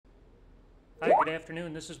Hi, good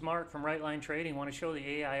afternoon. This is Mark from Rightline Trading. I want to show the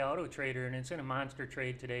AI Auto Trader, and it's in a monster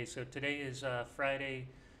trade today. So today is Friday,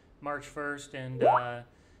 March 1st, and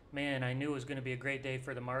man, I knew it was going to be a great day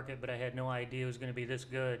for the market, but I had no idea it was going to be this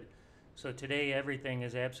good. So today everything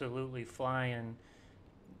is absolutely flying.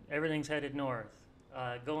 Everything's headed north,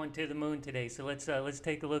 going to the moon today. So let's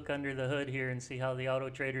take a look under the hood here and see how the Auto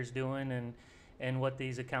Trader's doing and what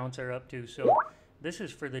these accounts are up to. So this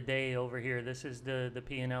is for the day over here. This is the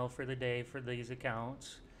P&L for the day for these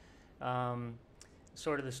accounts.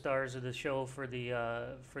 Sort of the stars of the show for the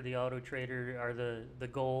Auto Trader are the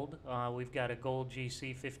gold. We've got a gold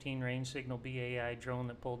GC 15 range signal BAI drone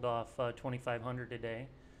that pulled off 2,500 today.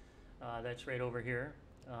 That's right over here.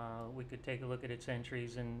 We could take a look at its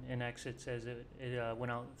entries and exits as it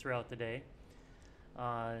went out throughout the day.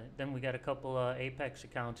 Then we got a couple Apex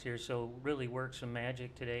accounts here, so really worked some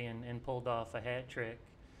magic today and pulled off a hat trick.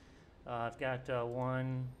 I've got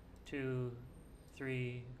 1, 2,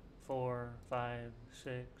 3, 4, 5,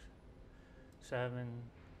 6, 7,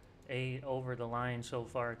 8 over the line so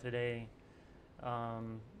far today.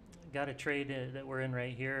 Got a trade that we're in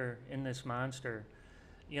right here in this monster.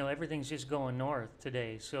 You know, everything's just going north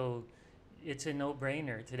today, so it's a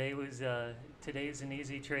no-brainer. Today's an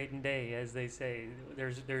easy trading day, as they say.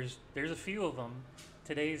 There's a few of them.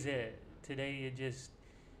 Today's it. Today you just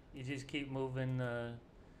keep moving the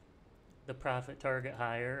profit target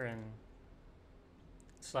higher and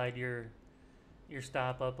slide your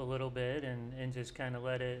stop up a little bit and just kind of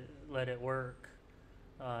let it work.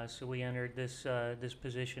 So we entered this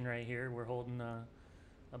position right here. We're holding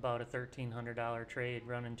about a $1,300 trade,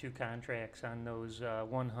 running 2 contracts on those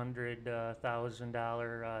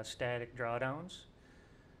 $100,000 static drawdowns.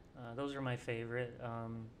 Those are my favorite.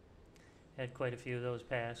 Had quite a few of those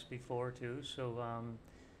pass before too. So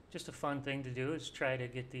just a fun thing to do is try to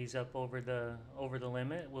get these up over the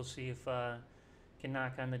limit. We'll see if can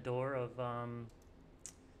knock on the door of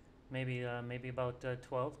maybe about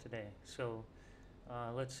 12 today. So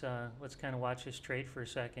let's kind of watch this trade for a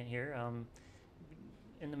second here.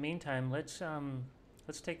 In the meantime, let's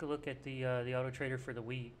take a look at the Auto Trader for the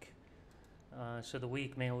week. So the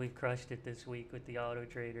week, man, we've crushed it this week with the Auto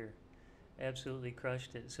Trader. Absolutely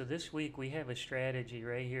crushed it. So this week we have a strategy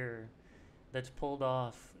right here that's pulled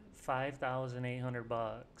off 5,800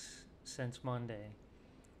 bucks since Monday.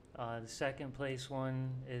 The second place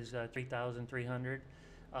one is 3,300.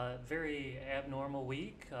 Very abnormal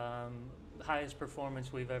week. Highest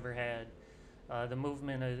performance we've ever had. The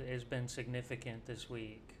movement has been significant this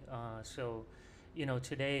week. So, you know,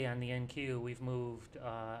 today on the NQ we've moved.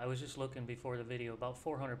 I was just looking before the video, about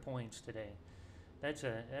 400 points today. That's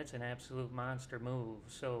an absolute monster move.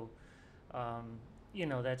 So, you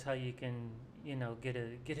know, that's how you can, you know, get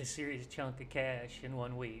a serious chunk of cash in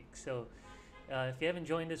 1 week. So, if you haven't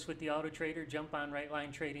joined us with the Auto Trader, jump on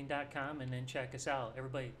RightlineTrading.com and then check us out.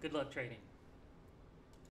 Everybody, good luck trading.